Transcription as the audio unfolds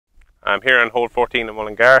I'm here on hole 14 in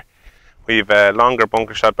Mullingar. We've a longer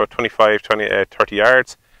bunker shot, about 30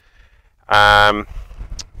 yards. I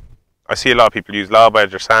see a lot of people use lob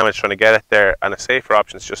edge or sandwich trying to get it there, and a safer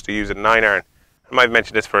option is just to use a 9-iron. I might have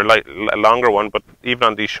mentioned this for a longer one, but even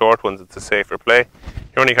on these short ones, it's a safer play.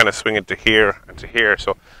 You only kind of swing it to here and to here,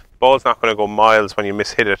 so the ball's not going to go miles when you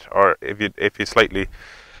mishit it, or if you slightly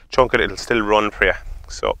chunk it, it'll still run for you.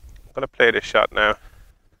 So I'm going to play this shot now.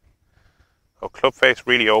 So club face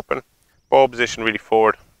really open, ball position really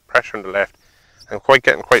forward, pressure on the left, and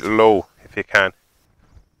getting quite low if you can.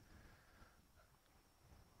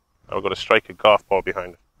 I'm going to strike a golf ball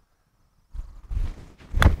behind it.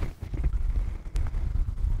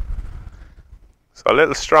 So a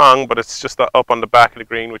little strong, but it's just up on the back of the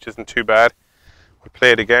green, which isn't too bad. We'll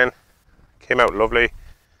play it again. Came out lovely.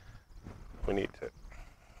 We need to.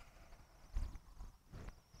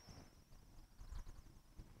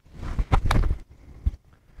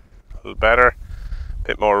 A little better, a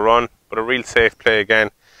bit more run, but a real safe play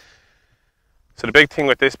again. So the big thing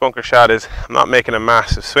with this bunker shot is I'm not making a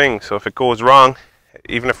massive swing, so if it goes wrong,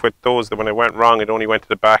 even if with those, when it went wrong, it only went to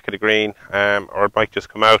the back of the green, or it might just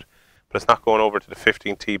come out, but it's not going over to the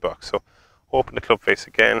 15 tee box. So open the club face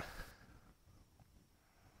again.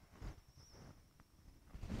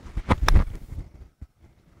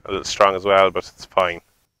 A little strong as well, but it's fine.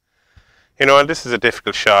 You know, and this is a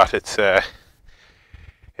difficult shot. It's a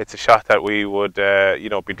shot that we would, you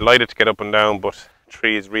know, be delighted to get up and down, but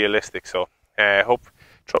 3 is realistic. So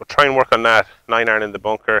try and work on that. 9-iron in the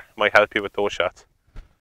bunker might help you with those shots.